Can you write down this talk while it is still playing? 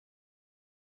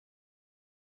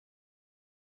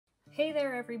Hey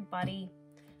there everybody!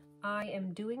 I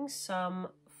am doing some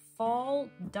fall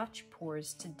Dutch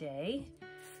pours today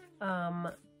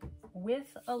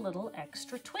with a little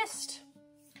extra twist.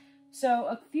 So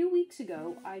a few weeks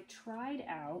ago I tried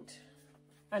out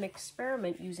an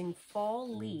experiment using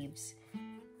fall leaves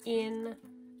in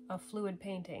a fluid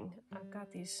painting. I've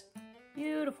got these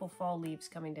beautiful fall leaves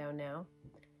coming down now.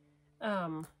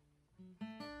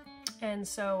 And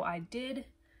so I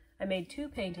made two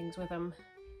paintings with them.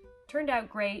 Turned out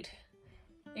great,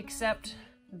 except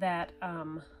that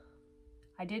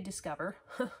I did discover,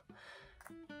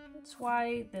 that's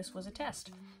why this was a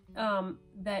test,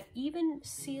 that even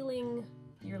sealing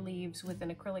your leaves with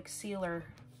an acrylic sealer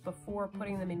before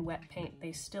putting them in wet paint,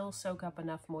 they still soak up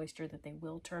enough moisture that they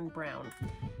will turn brown.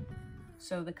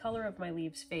 So the color of my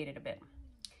leaves faded a bit.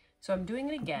 So I'm doing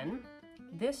it again.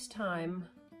 This time,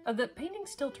 the painting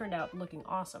still turned out looking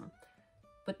awesome,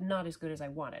 but not as good as I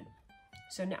wanted.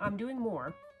 So now I'm doing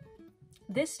more.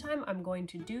 This time I'm going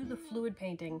to do the fluid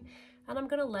painting and I'm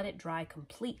going to let it dry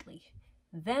completely.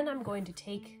 Then I'm going to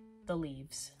take the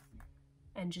leaves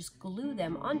and just glue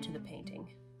them onto the painting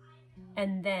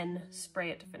and then spray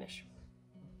it to finish.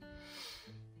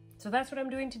 So that's what I'm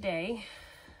doing today.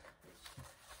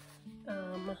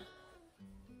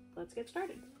 Let's get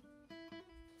started.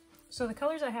 So the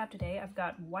colors I have today, I've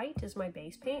got white as my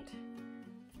base paint.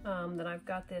 Then I've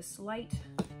got this light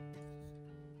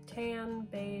tan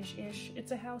beige-ish.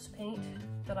 It's a house paint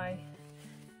that I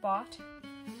bought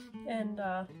and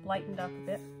lightened up a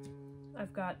bit.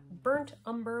 I've got burnt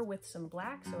umber with some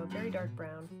black, so a very dark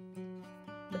brown.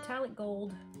 Metallic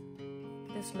gold,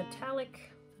 this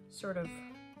metallic sort of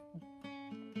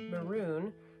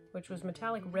maroon, which was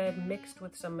metallic red mixed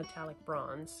with some metallic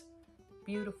bronze.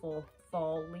 Beautiful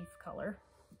fall leaf color.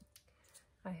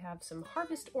 I have some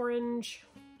harvest orange,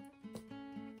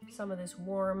 some of this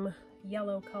warm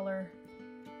yellow color,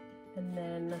 and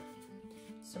then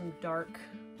some dark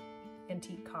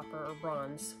antique copper or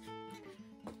bronze.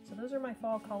 So those are my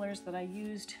fall colors that I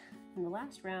used in the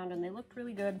last round and they looked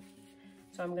really good.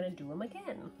 So I'm gonna do them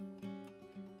again.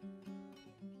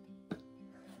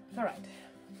 All right,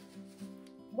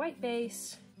 white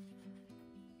base,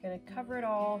 gonna cover it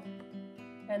all.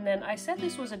 And then I said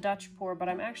this was a Dutch pour, but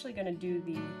I'm actually gonna do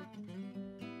the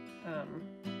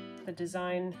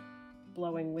design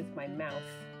blowing with my mouth,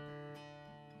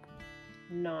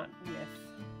 not with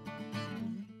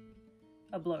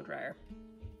a blow dryer.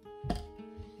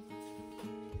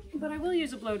 But I will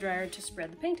use a blow dryer to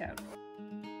spread the paint out.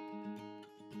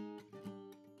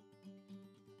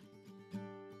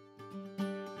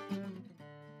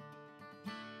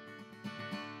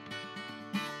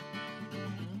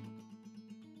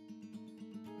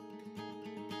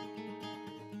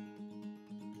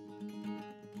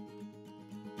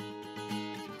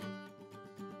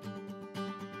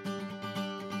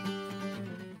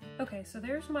 Okay, so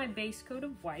there's my base coat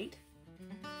of white,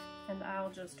 and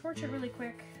I'll just torch it really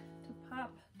quick to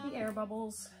pop the air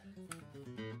bubbles.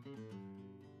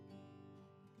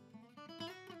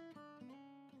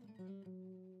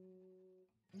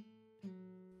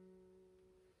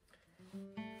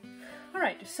 All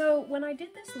right, so when I did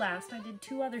this last, I did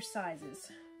two other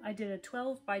sizes. I did a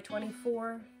 12 by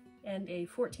 24 and a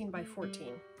 14 by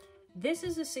 14. This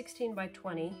is a 16 by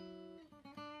 20.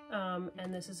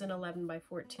 And this is an 11 by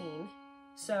 14.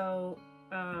 So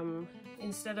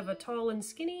instead of a tall and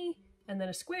skinny and then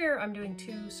a square, I'm doing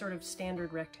two sort of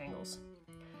standard rectangles.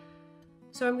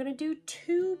 So I'm gonna do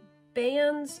two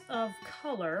bands of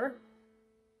color,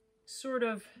 sort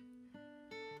of,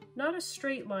 not a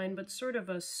straight line, but sort of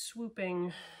a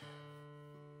swooping,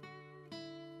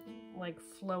 like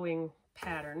flowing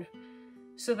pattern.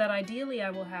 So that ideally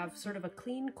I will have sort of a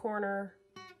clean corner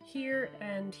here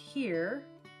and here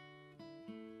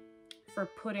for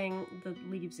putting the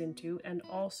leaves into, and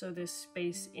also this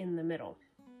space in the middle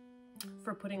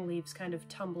for putting leaves kind of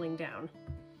tumbling down.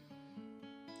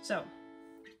 So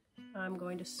I'm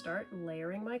going to start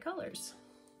layering my colors.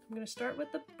 I'm going to start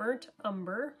with the burnt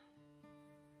umber.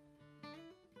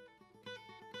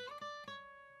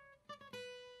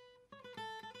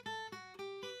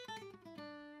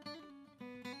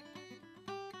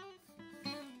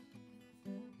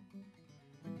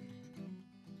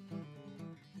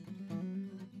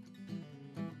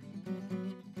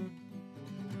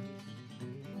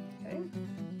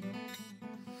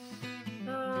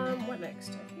 What next?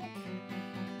 I think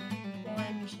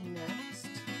orange next.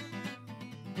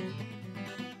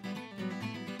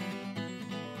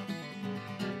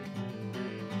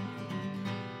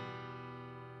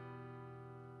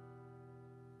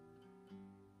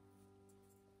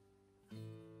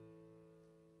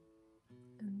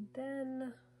 And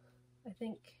then I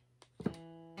think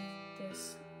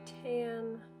this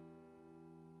tan,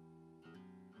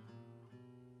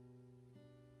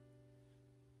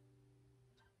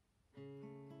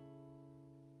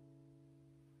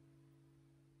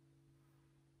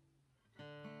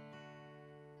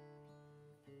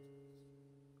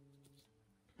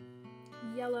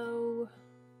 yellow,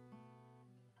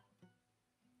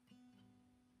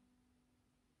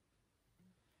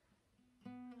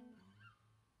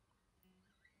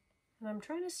 and I'm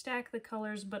trying to stack the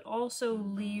colors but also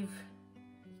leave,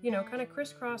 you know, kind of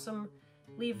crisscross them,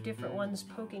 leave different ones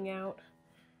poking out,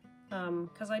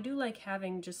 because I do like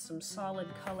having just some solid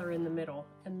color in the middle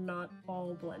and not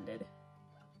all blended.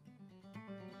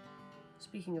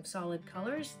 Speaking of solid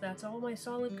colors, that's all my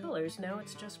solid colors. Now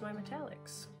it's just my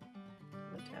metallics.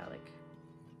 Metallic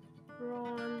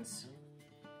bronze.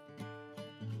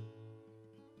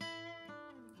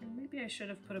 And maybe I should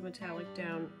have put a metallic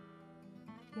down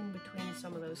in between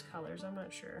some of those colors, I'm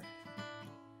not sure.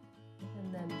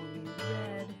 And then the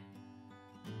red,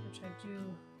 which I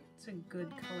do, it's a good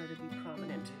color to be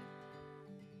prominent.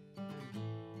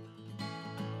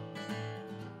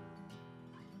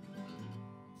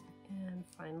 And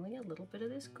finally a little bit of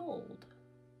this gold.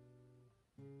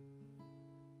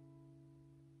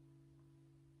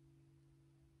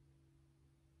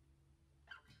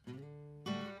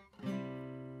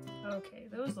 Okay,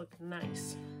 those look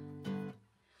nice.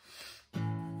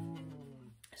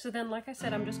 So then, like I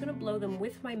said, I'm just going to blow them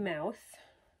with my mouth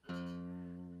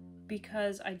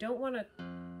because I don't want to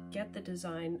get the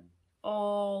design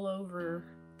all over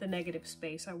the negative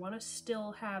space. I want to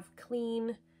still have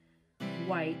clean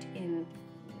white in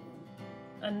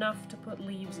enough to put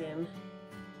leaves in.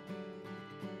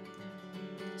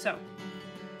 So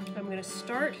I'm going to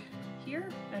start here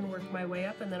and work my way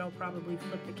up, and then I'll probably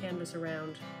flip the canvas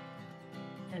around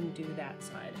and do that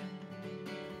side.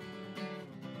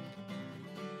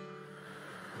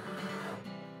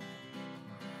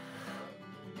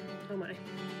 Oh my,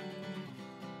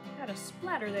 got a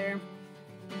splatter there.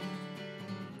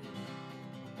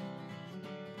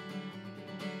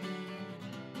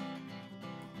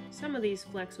 Some of these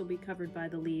flecks will be covered by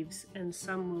the leaves and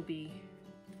some will be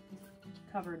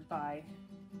covered by,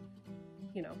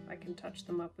 you know, I can touch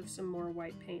them up with some more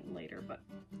white paint later, but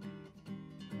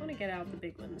I want to get out the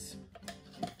big ones.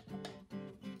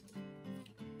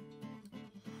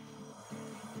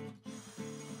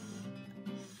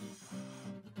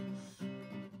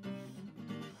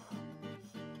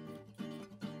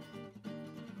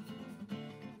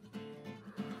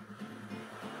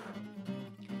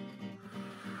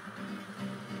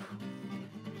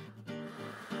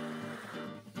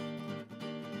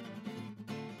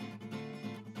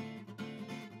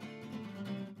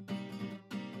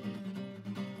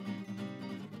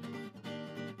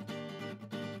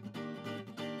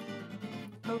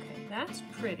 Okay, that's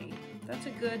pretty. That's a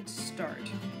good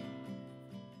start.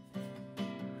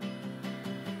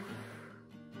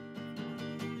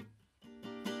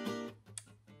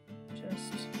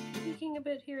 Just tweaking a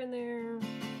bit here and there.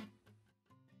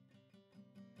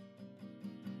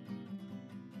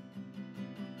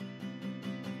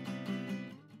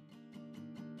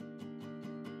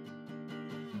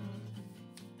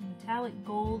 The metallic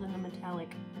gold and the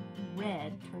metallic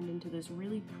red turned into this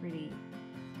really pretty,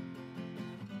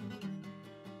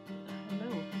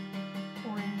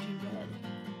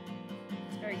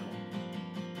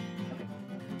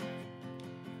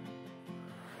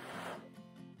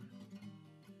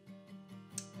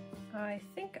 I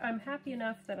think I'm happy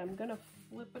enough that I'm gonna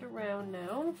flip it around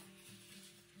now.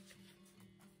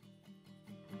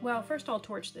 Well, first I'll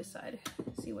torch this side,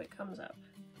 see what comes up,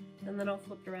 and then I'll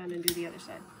flip it around and do the other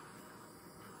side.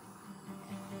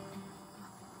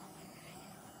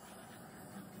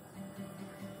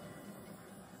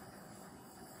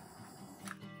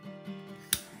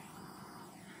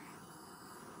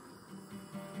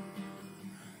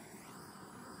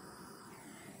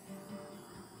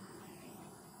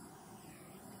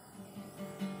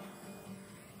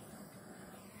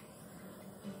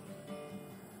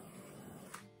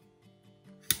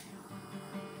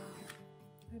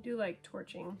 I do like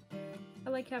torching. I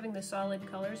like having the solid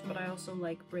colors, but I also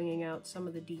like bringing out some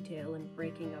of the detail and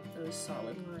breaking up those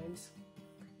solid lines.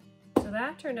 So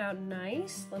that turned out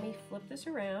nice. Let me flip this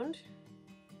around.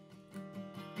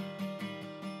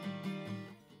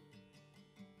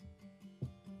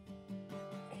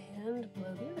 And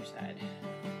blow the other side.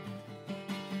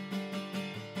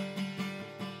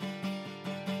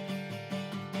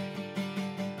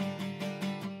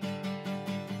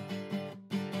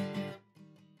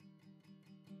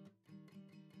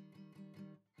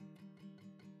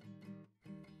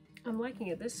 I'm liking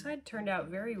it. This side turned out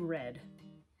very red,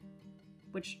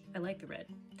 which I like the red.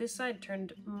 This side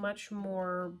turned much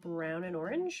more brown and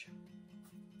orange.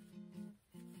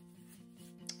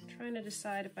 I'm trying to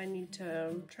decide if I need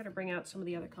to try to bring out some of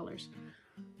the other colors.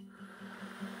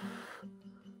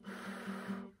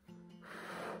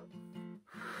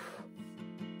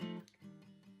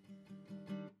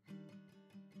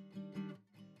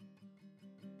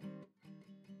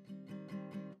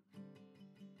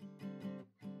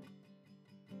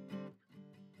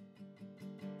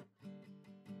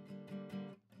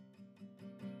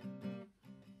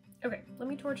 Okay, let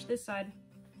me torch this side,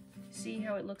 see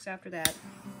how it looks after that.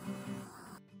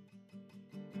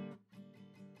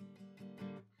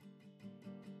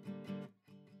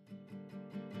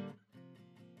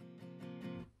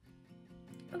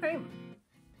 Okay,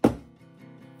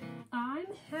 I'm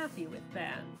happy with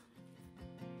that.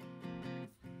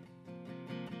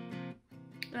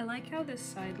 I like how this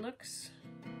side looks.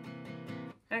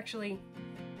 Actually,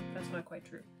 that's not quite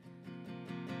true.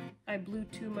 I blew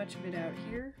too much of it out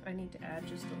here. I need to add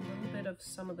just a little bit of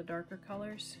some of the darker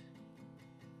colors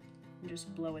and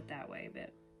just blow it that way a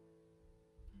bit.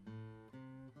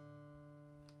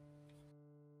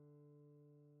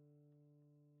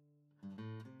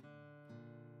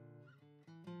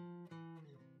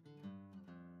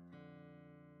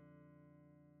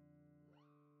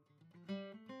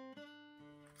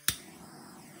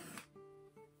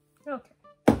 Okay.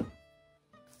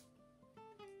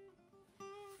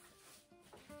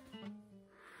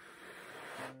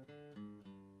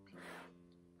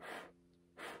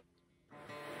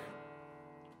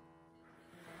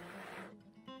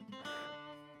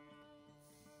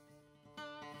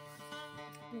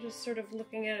 I'm just sort of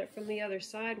looking at it from the other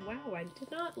side. Wow, I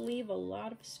did not leave a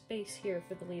lot of space here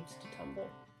for the leaves to tumble.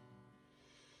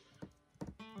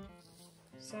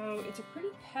 So it's a pretty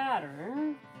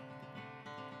pattern.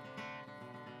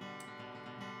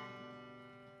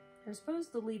 I suppose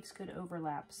the leaves could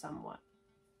overlap somewhat.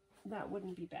 That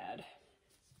wouldn't be bad.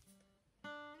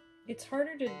 It's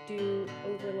harder to do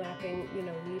overlapping, you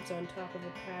know, leaves on top of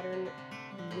a pattern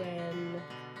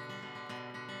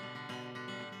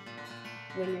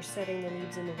when you're setting the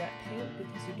leaves in the wet paint,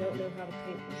 because you don't know how the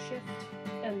paint will shift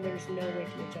and there's no way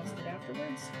to adjust it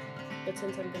afterwards. But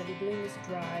since I'm going to be doing this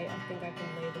dry, I think I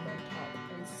can lay them on top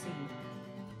and see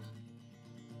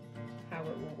how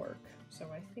it will work. So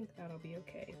I think that'll be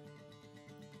okay.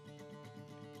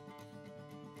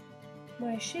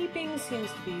 My shaping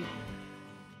seems to be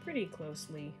pretty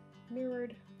closely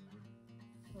mirrored.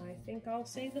 I think I'll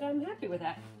say that I'm happy with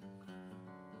that.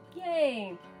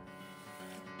 Yay!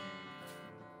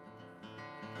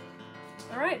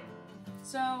 Alright,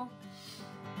 so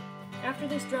after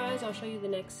this dries, I'll show you the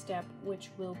next step, which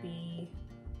will be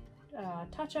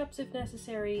touch-ups if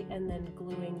necessary, and then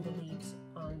gluing the leaves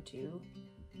onto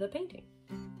the painting.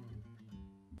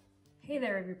 Hey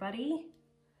there, everybody.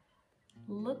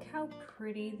 Look how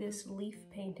pretty this leaf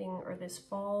painting, or this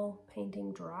fall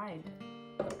painting, dried.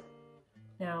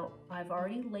 Now, I've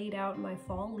already laid out my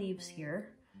fall leaves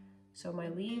here. So my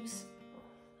leaves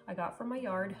I got from my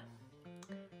yard.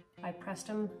 I pressed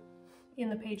them in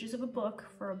the pages of a book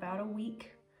for about a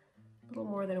week, a little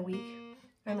more than a week.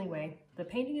 Anyway, the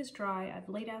painting is dry. I've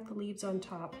laid out the leaves on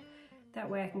top. That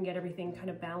way I can get everything kind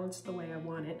of balanced the way I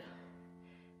want it.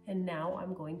 And now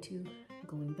I'm going to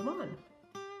glue them on.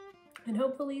 And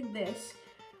hopefully this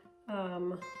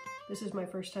is my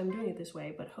first time doing it this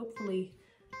way, but hopefully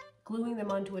gluing them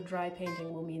onto a dry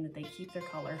painting will mean that they keep their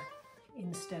color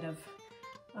instead of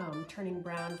turning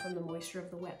brown from the moisture of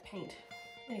the wet paint.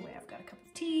 Anyway, I've got a cup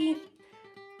of tea.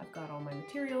 I've got all my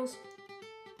materials.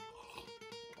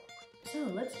 So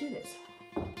let's do this.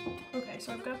 Okay,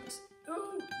 so I've got this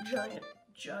giant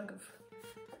jug of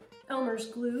Elmer's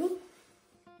glue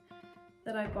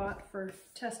that I bought for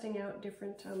testing out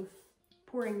different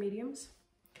pouring mediums.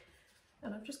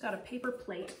 And I've just got a paper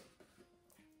plate.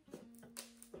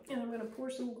 And I'm going to pour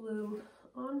some glue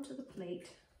onto the plate.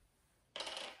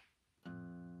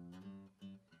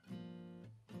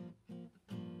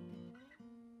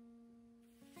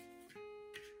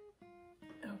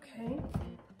 Okay.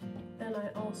 Then I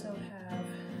also have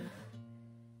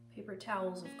paper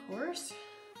towels, of course,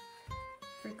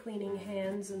 for cleaning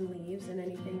hands and leaves and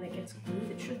anything that gets glue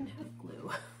that shouldn't have glue.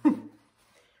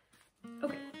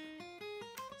 Okay,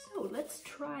 so let's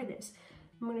try this.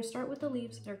 I'm going to start with the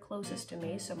leaves that are closest to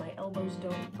me so my elbows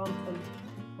don't bump them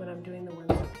when I'm doing the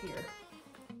ones up here.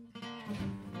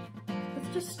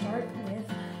 Let's just start with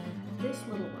this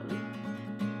little one.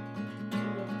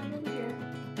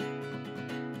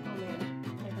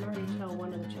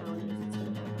 One of the challenges it's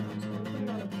going to have now, so I'm going to put it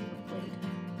on a paper plate.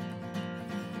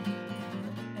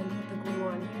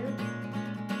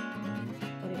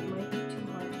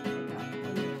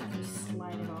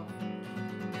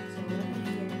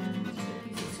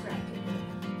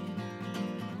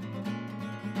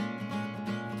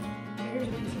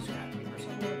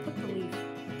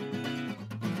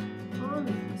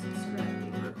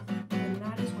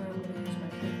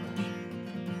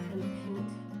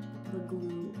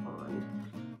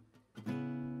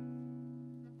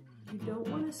 You don't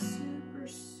want a super,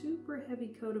 super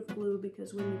heavy coat of glue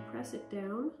because when you press it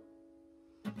down,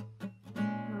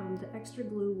 the extra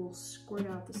glue will squirt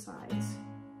out the sides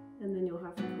and then you'll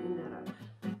have to clean that up.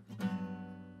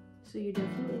 So you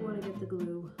definitely want to get the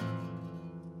glue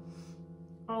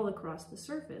all across the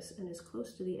surface and as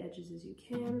close to the edges as you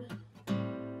can.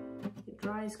 It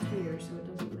dries clear, so it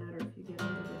doesn't matter if you get a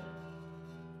little bit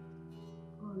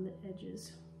on the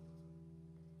edges.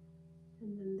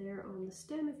 And then there on the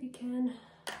stem if you can.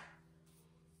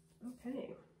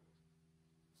 Okay.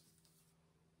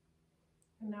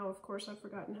 And now, of course, I've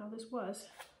forgotten how this was.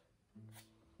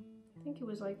 I think it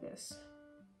was like this.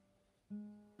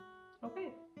 Okay.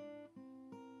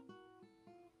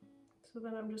 So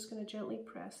then I'm just going to gently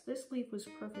press. This leaf was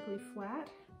perfectly flat,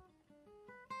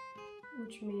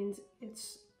 which means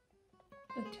it's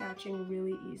attaching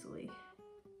really easily.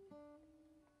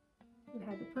 It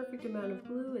had the perfect amount of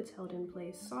glue. It's held in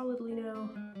place solidly now.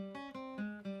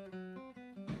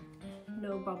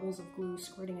 No bubbles of glue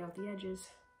squirting out the edges.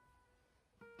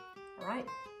 All right,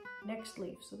 next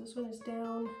leaf. So this one is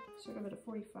down sort of at a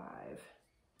 45.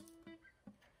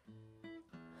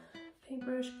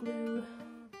 Paintbrush, glue.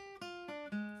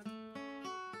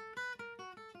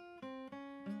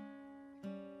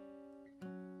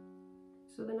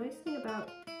 So the nice thing about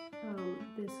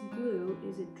this glue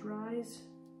is it dries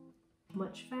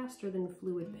much faster than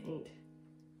fluid paint,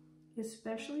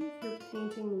 especially if you're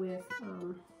painting with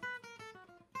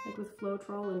like with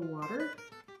floetrol and water,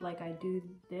 like I do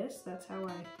this. That's how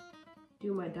I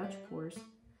do my Dutch pours.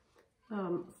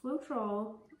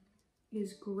 Floetrol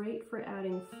is great for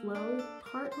adding flow,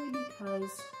 partly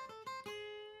because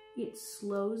it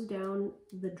slows down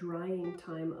the drying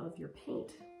time of your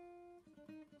paint,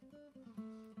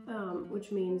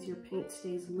 which means your paint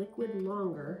stays liquid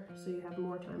longer, so you have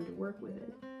more time to work with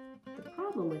it. The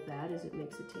problem with that is it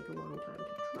makes it take a long time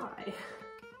to dry.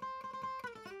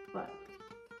 But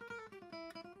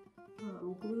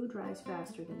glue dries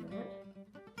faster than that,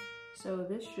 so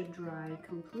this should dry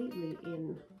completely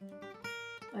in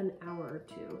an hour or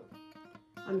two.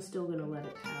 I'm still going to let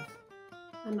it have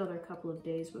another couple of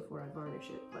days before I varnish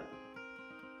it, but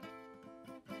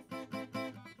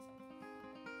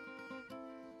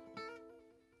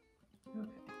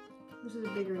this is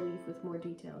a bigger leaf with more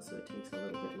detail, so it takes a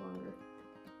little bit longer.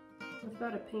 I've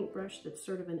got a paintbrush that's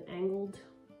sort of an angled,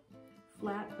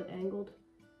 flat but angled,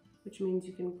 which means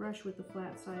you can brush with the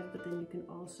flat side, but then you can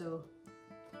also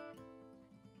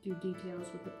do details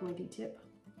with the pointy tip.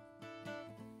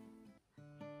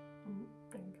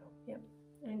 There you go. Yep,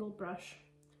 angled brush.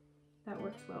 That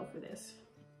works well for this.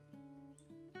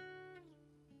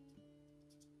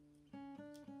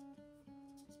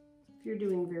 If you're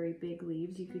doing very big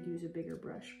leaves, you could use a bigger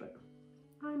brush, but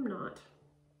I'm not.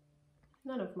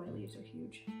 None of my leaves are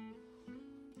huge.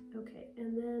 Okay,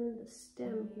 and then the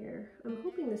stem here. I'm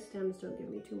hoping the stems don't give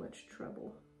me too much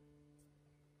trouble.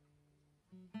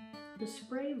 The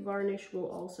spray varnish will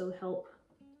also help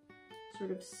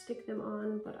sort of stick them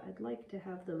on, but I'd like to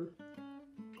have them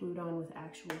glued on with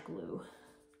actual glue.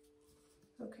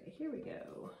 Okay, here we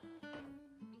go.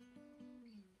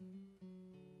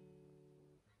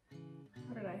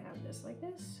 How did I have this? Like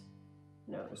this?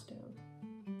 No, it was down.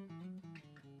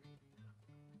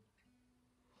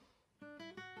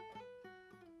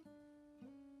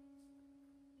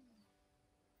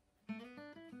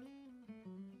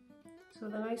 So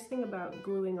the nice thing about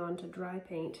gluing onto dry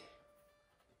paint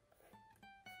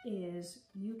is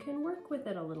you can work with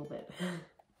it a little bit.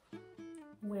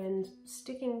 When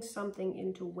sticking something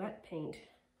into wet paint,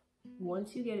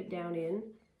 once you get it down in,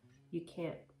 you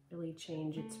can't really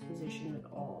change its position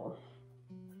at all.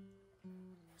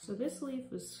 So this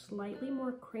leaf was slightly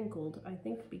more crinkled, I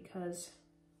think because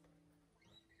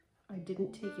I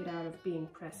didn't take it out of being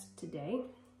pressed today.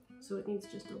 So it needs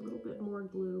just a little bit more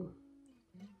glue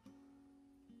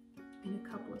in a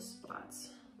couple of spots.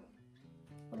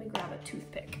 Let me grab a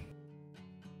toothpick.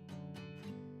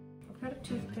 I've got a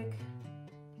toothpick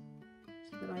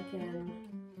so that I can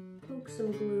poke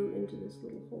some glue into this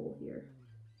little hole here.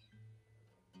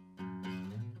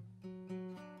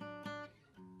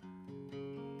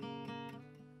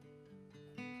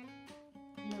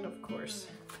 And then of course,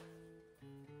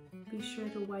 be sure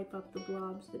to wipe up the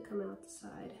blobs that come out the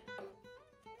side.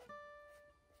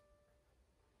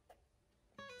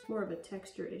 It's more of a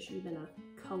texture issue than a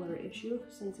color issue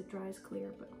since it dries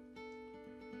clear, but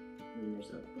and there's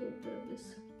a little bit of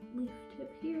this leaf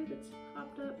tip here that's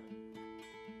popped up.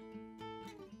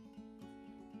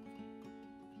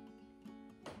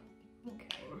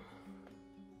 Okay.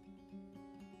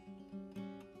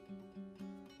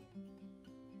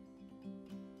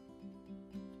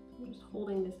 I'm just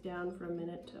holding this down for a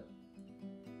minute to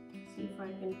see if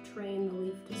I can train the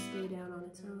leaf to stay down on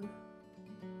its own.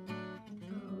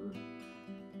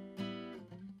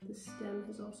 The stem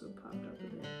has also popped up a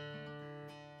bit.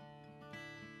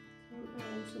 So I'm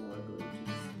adding some more glue to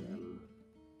the stem.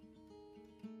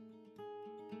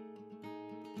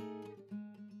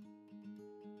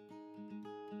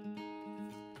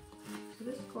 So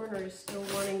this corner is still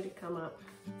wanting to come up,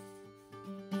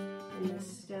 and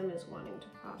this stem is wanting to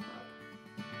pop up.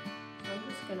 So I'm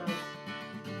just gonna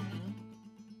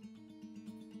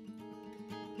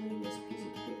lay this piece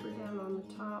of paper down on the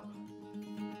top.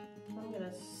 I'm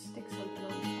gonna stick something on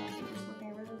the top. I'm just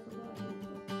looking around for one.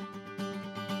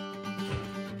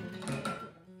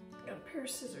 Got a pair of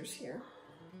scissors here.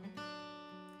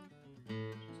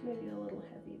 It's maybe a little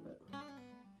heavy, but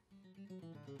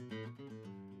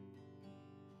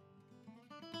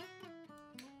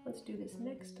let's do this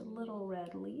next little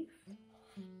red leaf.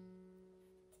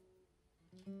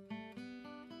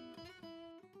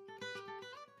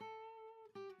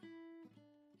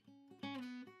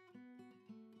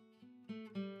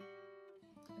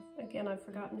 Again, I've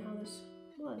forgotten how this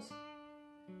was.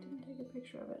 Didn't take a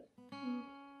picture of it.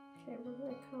 Okay, we're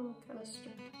gonna come kind of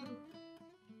straight down.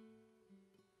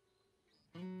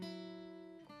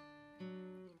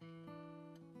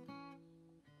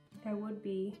 I would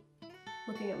be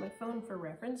looking at my phone for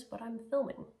reference, but I'm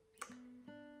filming,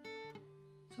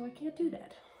 so I can't do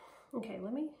that. Okay,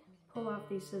 let me pull off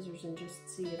these scissors and just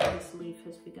see if this leaf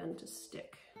has begun to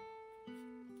stick,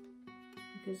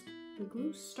 because the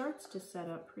glue starts to set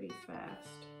up pretty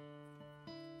fast.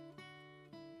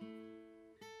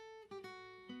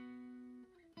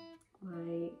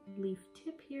 My leaf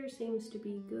tip here seems to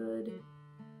be good.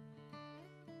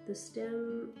 The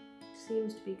stem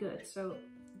seems to be good, so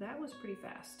that was pretty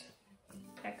fast.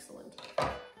 Excellent.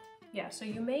 Yeah, so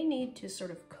you may need to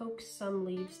sort of coax some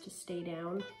leaves to stay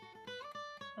down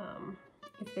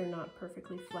if they're not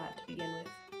perfectly flat to begin with.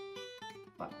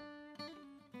 But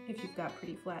if you've got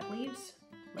pretty flat leaves,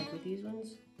 like with these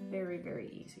ones, very, very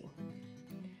easy.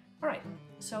 All right,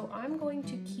 so I'm going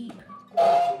to keep,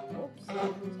 oops,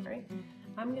 sorry.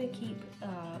 I'm gonna keep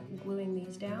gluing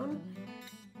these down,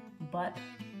 but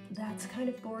that's kind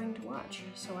of boring to watch,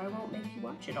 so I won't make you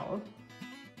watch it all.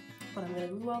 But I'm gonna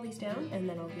glue all these down and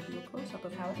then I'll give you a close-up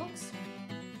of how it looks.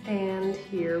 And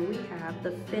here we have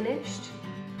the finished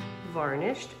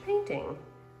varnished painting.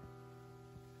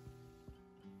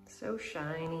 So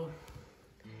shiny.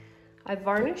 I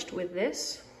varnished with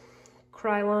this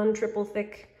Krylon triple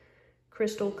thick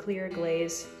crystal clear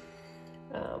glaze.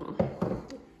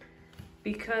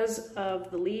 Because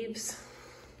of the leaves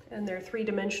and their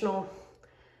three-dimensional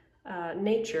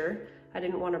nature, I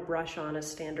didn't want to brush on a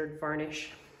standard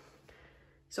varnish.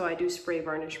 So I do spray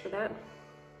varnish for that.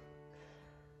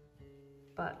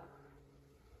 But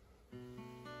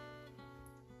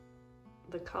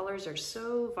the colors are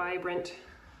so vibrant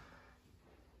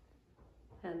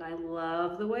and I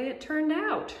love the way it turned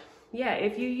out. Yeah,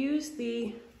 if you use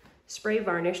the spray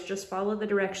varnish, just follow the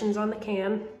directions on the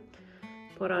can,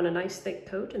 put on a nice thick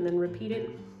coat and then repeat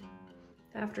it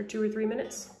after 2 or 3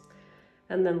 minutes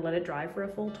and then let it dry for a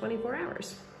full 24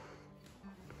 hours.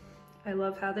 I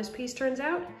love how this piece turns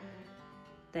out.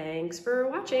 Thanks for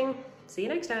watching. See you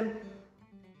next time.